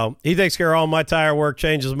 he takes care of all my tire work,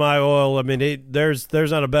 changes my oil. I mean, there's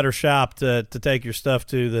not a better shop to take your stuff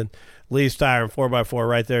to than Lee's Tire and 4x4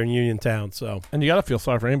 right there in Uniontown. So, and you got to feel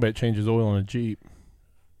sorry for anybody that changes oil in a Jeep.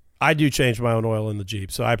 I do change my own oil in the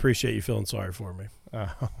Jeep, so I appreciate you feeling sorry for me.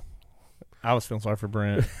 I was feeling sorry for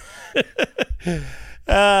Brent.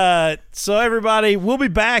 So everybody, we'll be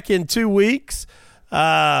back in 2 weeks.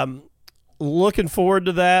 looking forward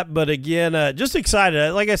to that. But again, just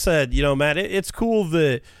excited. Like I said, Matt, it's cool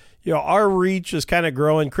that our reach is kind of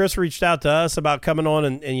growing. Chris reached out to us about coming on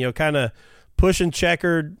and kind of pushing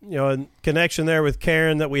Chckrd, and connection there with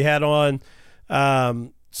Karen that we had on.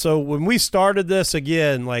 So when we started this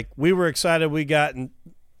again, like we were excited, we got and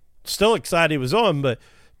still excited he was on, but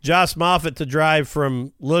Josh Moffitt to drive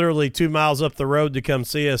from literally 2 miles up the road to come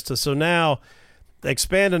see us so now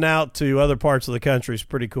expanding out to other parts of the country is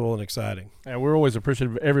pretty cool and exciting. And we're always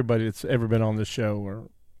appreciative of everybody that's ever been on this show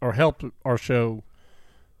or helped our show,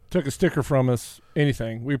 took a sticker from us,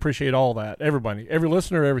 anything. We appreciate all that. Everybody, every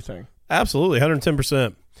listener, everything. Absolutely,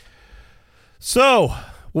 110%. So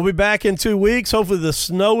we'll be back in 2 weeks. Hopefully the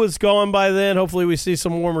snow is gone by then. Hopefully we see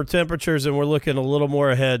some warmer temperatures, and we're looking a little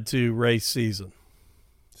more ahead to race season.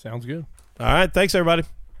 Sounds good. All right, thanks, everybody.